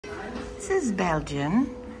This is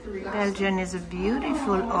Belgian. Belgian is a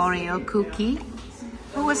beautiful Oreo cookie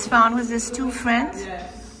who was found with his two friends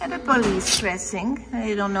at a police pressing.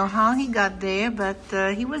 I don't know how he got there, but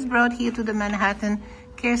he was brought here to the Manhattan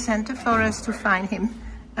Care Center for us to find him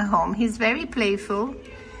a home. He's very playful.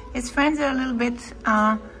 His friends are a little bit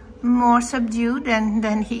more subdued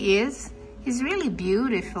than he is. He's really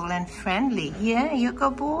beautiful and friendly. Yeah, you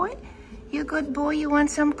good boy? You good boy? You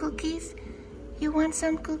want some cookies? You want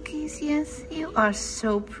some cookies? Yes. You are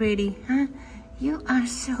so pretty, huh? You are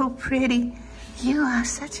so pretty. You are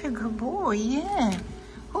such a good boy. Yeah.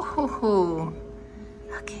 Ho ho ho.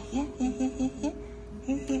 Okay. Yeah.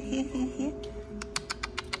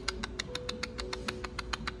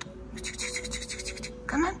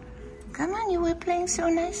 Come on. Come on. You were playing so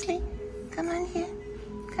nicely. Come on here.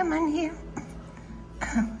 Come on here.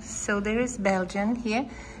 So there is Belgian here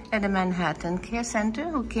at the Manhattan Care Center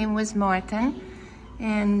who came with Martin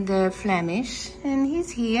and Flemish, and he's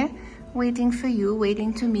here waiting for you,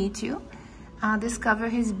 waiting to meet you. Discover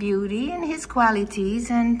his beauty and his qualities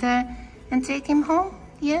and take him home.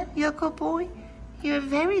 Yeah, you're a good boy. You're a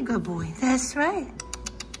very good boy. That's right.